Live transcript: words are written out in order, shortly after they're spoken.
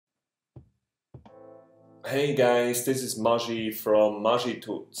Hey guys, this is Maji from Maji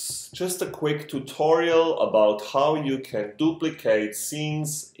Tuts. Just a quick tutorial about how you can duplicate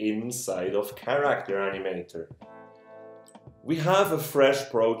scenes inside of Character Animator. We have a fresh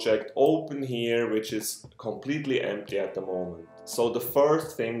project open here which is completely empty at the moment. So the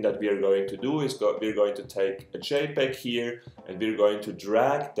first thing that we are going to do is we're going to take a JPEG here and we're going to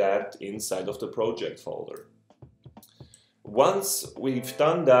drag that inside of the project folder. Once we've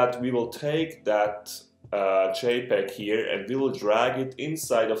done that, we will take that JPEG here and we will drag it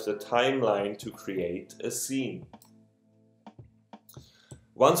inside of the timeline to create a scene.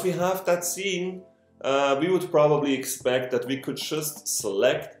 Once we have that scene, we would probably expect that we could just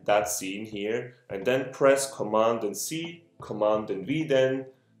select that scene here and then press Command and C, Command and V then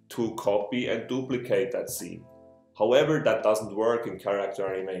to copy and duplicate that scene. However, that doesn't work in Character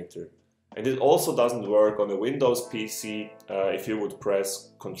Animator. And it also doesn't work on a Windows PC. If you would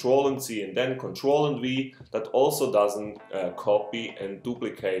press Ctrl and C and then Ctrl and V, that also doesn't copy and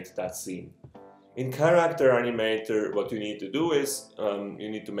duplicate that scene. In Character Animator, what you need to do is you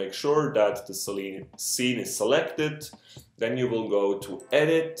need to make sure that the scene is selected. Then you will go to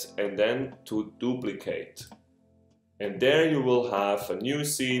Edit and then to Duplicate. And there you will have a new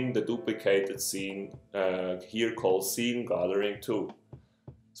scene, the duplicated scene, here called Scene Gathering 2.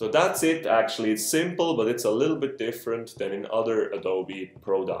 So that's it. Actually, it's simple, but it's a little bit different than in other Adobe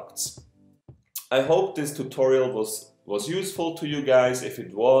products. I hope this tutorial was useful to you guys. If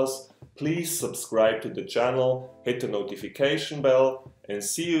it was, please subscribe to the channel, hit the notification bell, and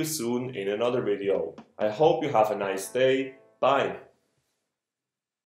see you soon in another video. I hope you have a nice day. Bye!